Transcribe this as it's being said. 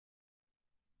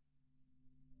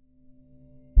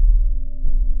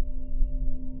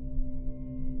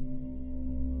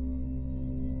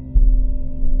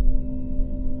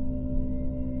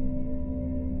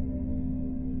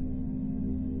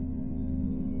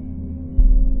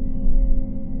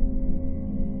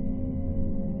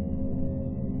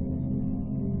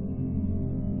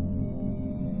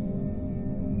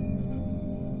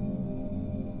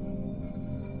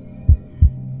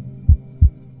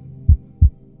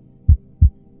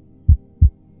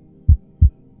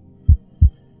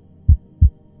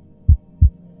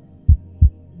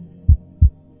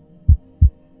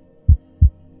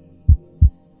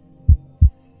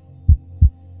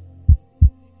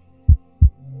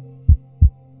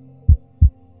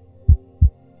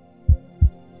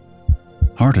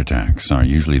Heart attacks are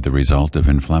usually the result of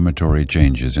inflammatory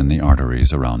changes in the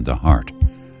arteries around the heart.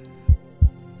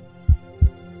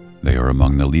 They are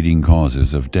among the leading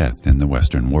causes of death in the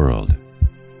Western world.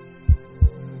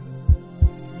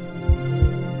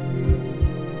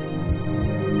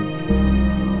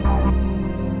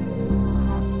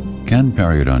 Can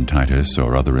periodontitis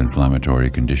or other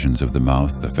inflammatory conditions of the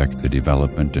mouth affect the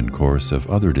development and course of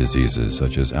other diseases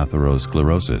such as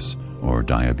atherosclerosis or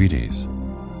diabetes?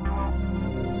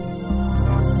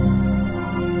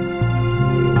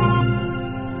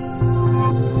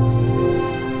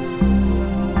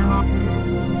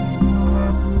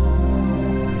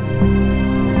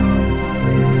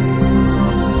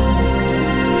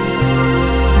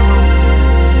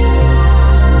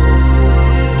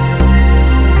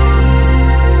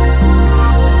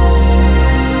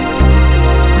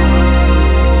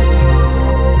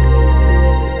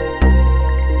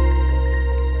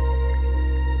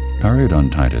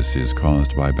 Periodontitis is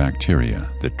caused by bacteria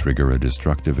that trigger a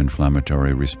destructive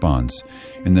inflammatory response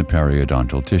in the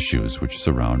periodontal tissues which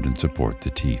surround and support the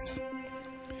teeth.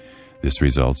 This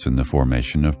results in the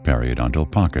formation of periodontal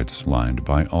pockets lined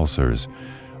by ulcers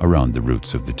around the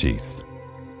roots of the teeth.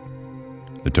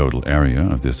 The total area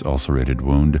of this ulcerated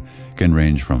wound can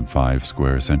range from 5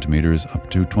 square centimeters up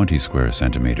to 20 square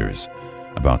centimeters,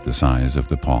 about the size of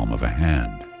the palm of a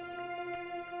hand.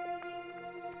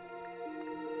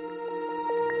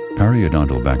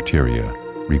 Periodontal bacteria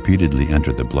repeatedly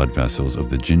enter the blood vessels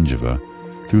of the gingiva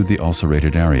through the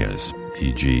ulcerated areas,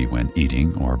 e.g. when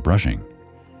eating or brushing.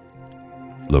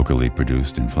 Locally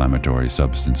produced inflammatory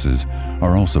substances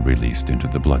are also released into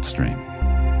the bloodstream.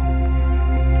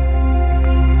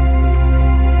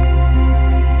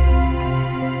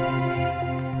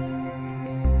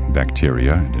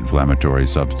 Bacteria and inflammatory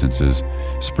substances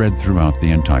spread throughout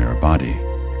the entire body.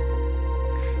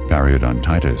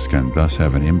 Periodontitis can thus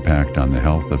have an impact on the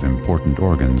health of important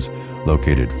organs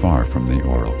located far from the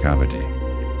oral cavity.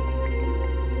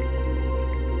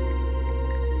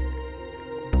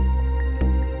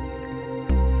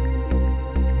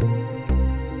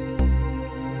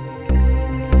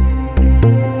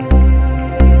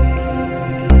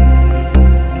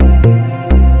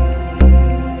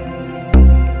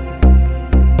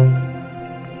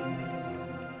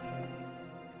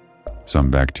 Some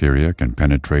bacteria can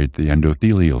penetrate the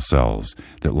endothelial cells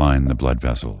that line the blood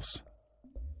vessels.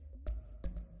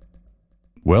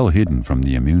 Well hidden from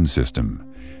the immune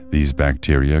system, these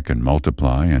bacteria can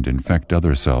multiply and infect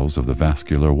other cells of the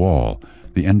vascular wall,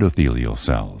 the endothelial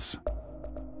cells.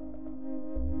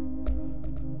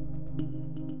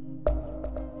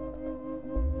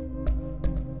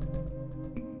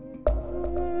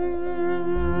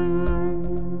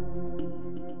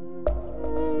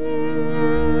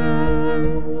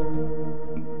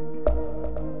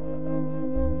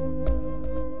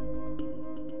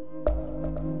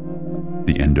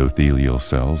 The endothelial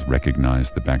cells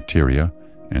recognize the bacteria,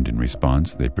 and in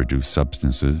response they produce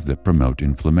substances that promote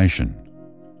inflammation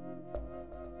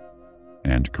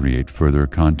and create further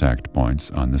contact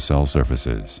points on the cell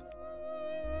surfaces.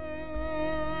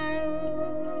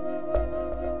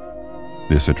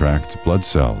 This attracts blood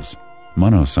cells,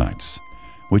 monocytes,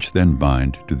 which then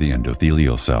bind to the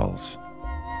endothelial cells.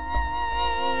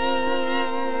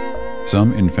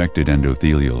 Some infected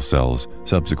endothelial cells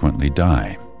subsequently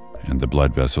die, and the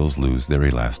blood vessels lose their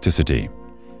elasticity.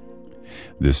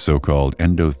 This so-called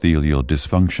endothelial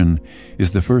dysfunction is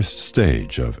the first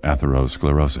stage of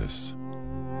atherosclerosis.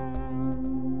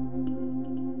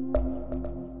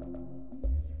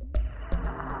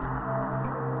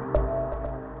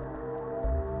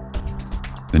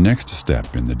 The next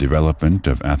step in the development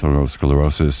of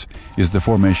atherosclerosis is the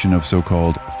formation of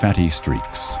so-called fatty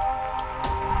streaks.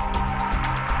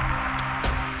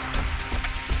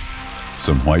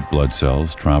 Some white blood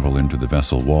cells travel into the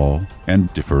vessel wall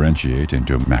and differentiate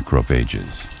into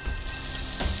macrophages.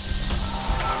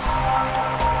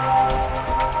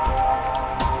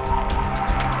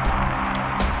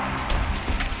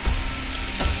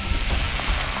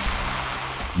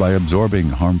 By absorbing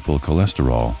harmful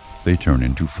cholesterol, they turn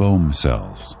into foam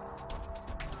cells.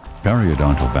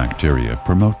 Periodontal bacteria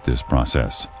promote this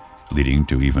process, leading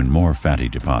to even more fatty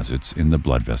deposits in the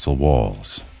blood vessel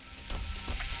walls.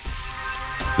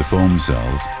 The foam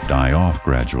cells die off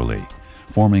gradually,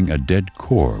 forming a dead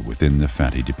core within the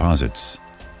fatty deposits,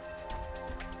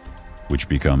 which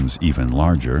becomes even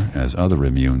larger as other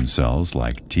immune cells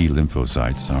like T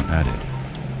lymphocytes are added.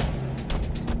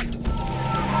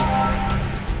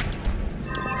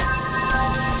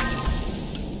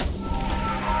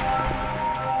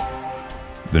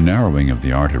 The narrowing of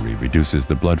the artery reduces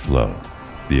the blood flow.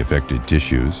 The affected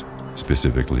tissues,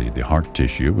 specifically the heart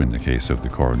tissue in the case of the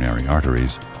coronary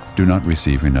arteries, do not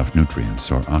receive enough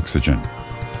nutrients or oxygen.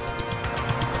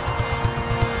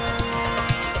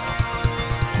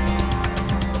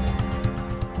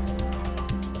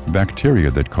 Bacteria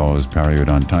that cause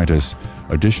periodontitis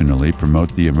additionally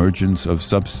promote the emergence of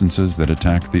substances that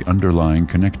attack the underlying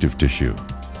connective tissue.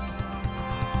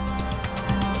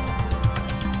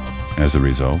 As a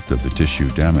result of the tissue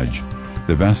damage,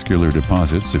 the vascular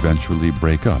deposits eventually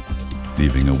break up,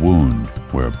 leaving a wound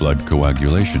where blood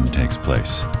coagulation takes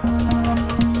place.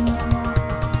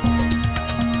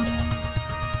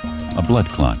 A blood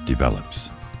clot develops.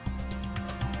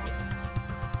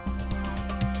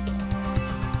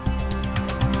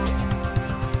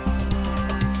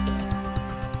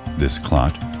 This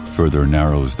clot further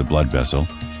narrows the blood vessel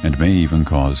and may even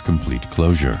cause complete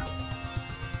closure.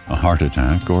 A heart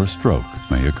attack or stroke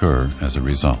may occur as a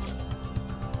result.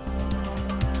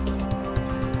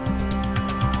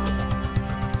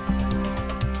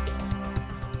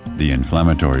 The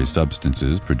inflammatory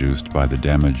substances produced by the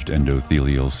damaged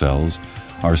endothelial cells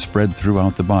are spread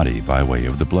throughout the body by way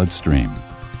of the bloodstream.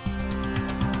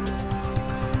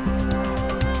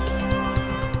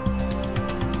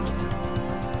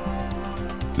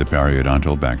 The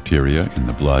periodontal bacteria in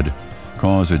the blood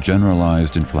cause a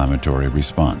generalized inflammatory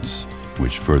response,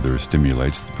 which further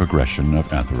stimulates the progression of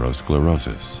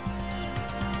atherosclerosis.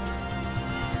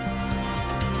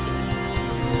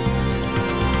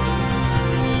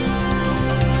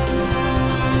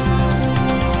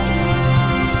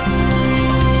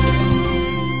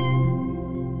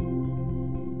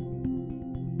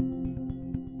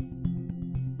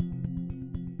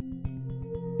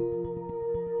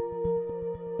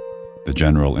 The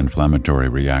general inflammatory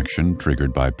reaction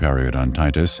triggered by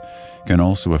periodontitis can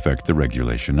also affect the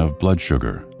regulation of blood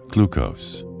sugar,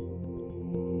 glucose.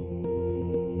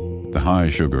 The high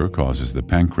sugar causes the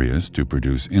pancreas to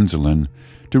produce insulin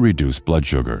to reduce blood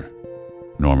sugar.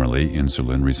 Normally,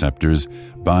 insulin receptors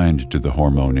bind to the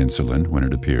hormone insulin when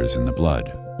it appears in the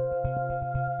blood.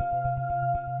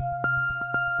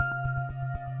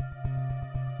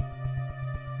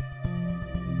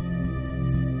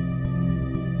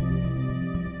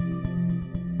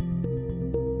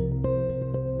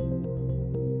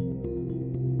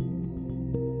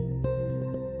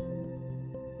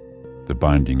 The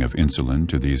binding of insulin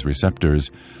to these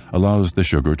receptors allows the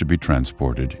sugar to be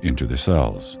transported into the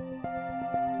cells.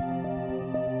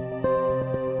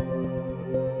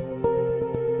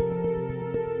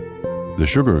 The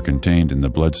sugar contained in the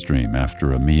bloodstream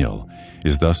after a meal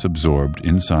is thus absorbed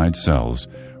inside cells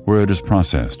where it is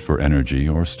processed for energy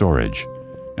or storage,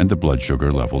 and the blood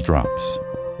sugar level drops.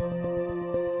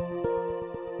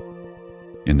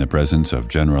 In the presence of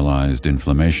generalized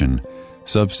inflammation,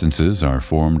 substances are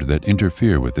formed that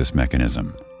interfere with this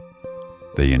mechanism.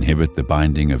 They inhibit the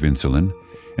binding of insulin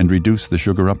and reduce the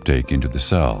sugar uptake into the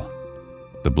cell.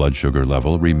 The blood sugar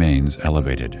level remains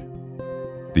elevated.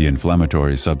 The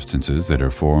inflammatory substances that are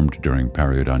formed during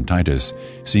periodontitis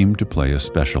seem to play a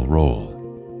special role.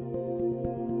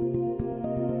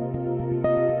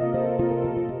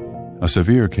 A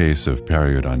severe case of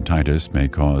periodontitis may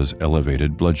cause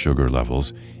elevated blood sugar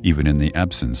levels even in the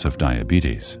absence of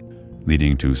diabetes,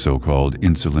 leading to so-called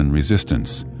insulin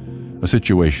resistance, a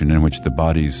situation in which the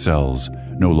body's cells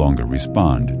no longer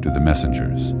respond to the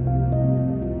messengers.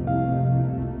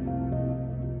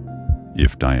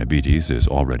 If diabetes is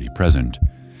already present,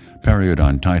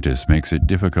 periodontitis makes it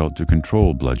difficult to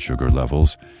control blood sugar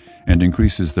levels and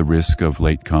increases the risk of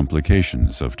late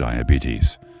complications of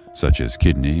diabetes, such as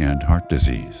kidney and heart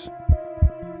disease.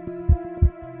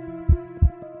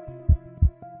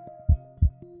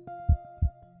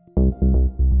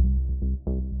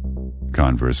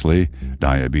 Conversely,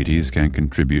 diabetes can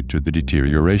contribute to the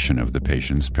deterioration of the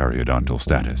patient's periodontal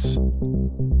status.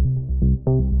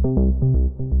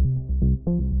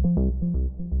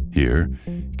 Here,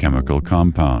 chemical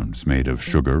compounds made of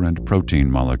sugar and protein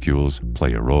molecules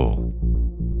play a role.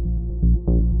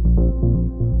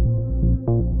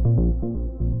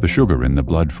 The sugar in the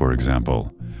blood, for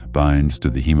example, binds to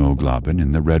the hemoglobin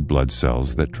in the red blood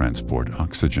cells that transport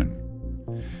oxygen.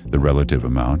 The relative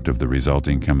amount of the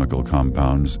resulting chemical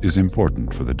compounds is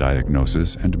important for the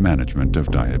diagnosis and management of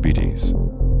diabetes.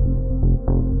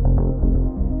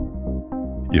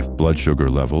 If blood sugar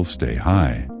levels stay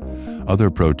high, other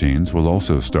proteins will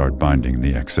also start binding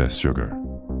the excess sugar.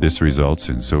 This results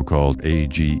in so-called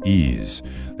AGEs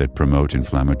that promote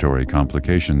inflammatory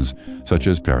complications such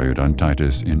as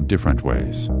periodontitis in different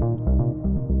ways.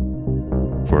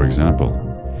 For example,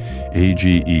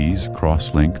 AGEs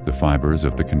cross-link the fibers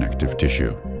of the connective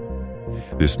tissue.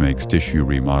 This makes tissue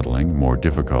remodeling more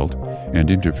difficult and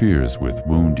interferes with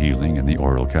wound healing in the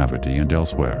oral cavity and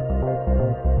elsewhere.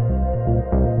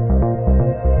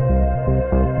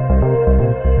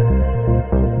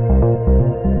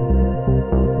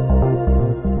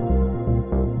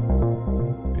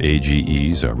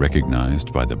 AGEs are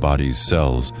recognized by the body's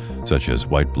cells, such as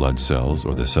white blood cells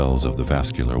or the cells of the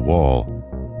vascular wall.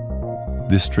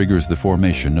 This triggers the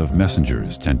formation of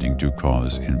messengers tending to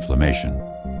cause inflammation.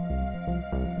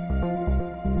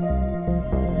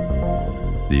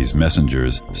 These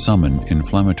messengers summon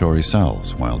inflammatory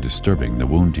cells while disturbing the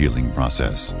wound healing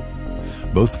process.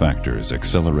 Both factors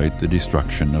accelerate the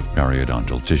destruction of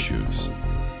periodontal tissues.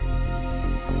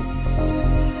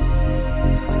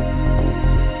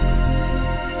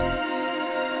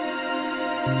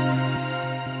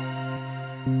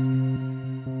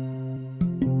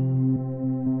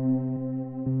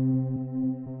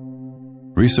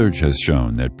 Research has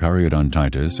shown that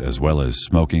periodontitis, as well as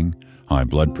smoking, high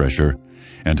blood pressure,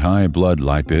 and high blood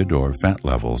lipid or fat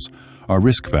levels, are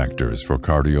risk factors for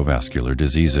cardiovascular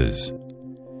diseases.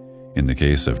 In the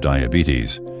case of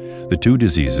diabetes, the two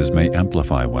diseases may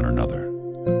amplify one another.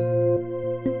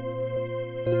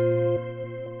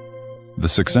 The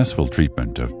successful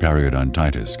treatment of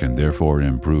periodontitis can therefore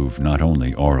improve not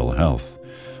only oral health,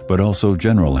 but also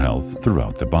general health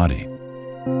throughout the body.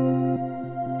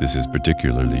 This is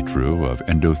particularly true of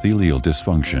endothelial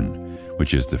dysfunction,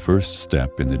 which is the first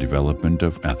step in the development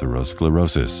of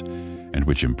atherosclerosis, and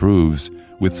which improves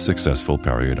with successful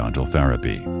periodontal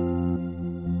therapy.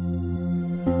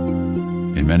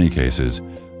 In many cases,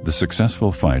 the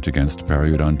successful fight against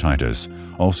periodontitis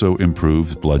also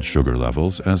improves blood sugar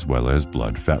levels as well as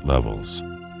blood fat levels.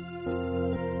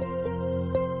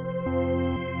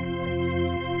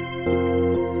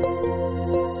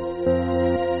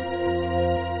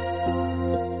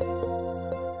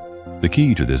 The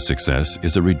key to this success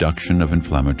is a reduction of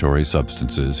inflammatory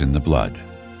substances in the blood,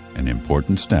 an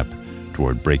important step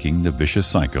toward breaking the vicious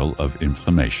cycle of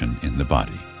inflammation in the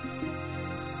body.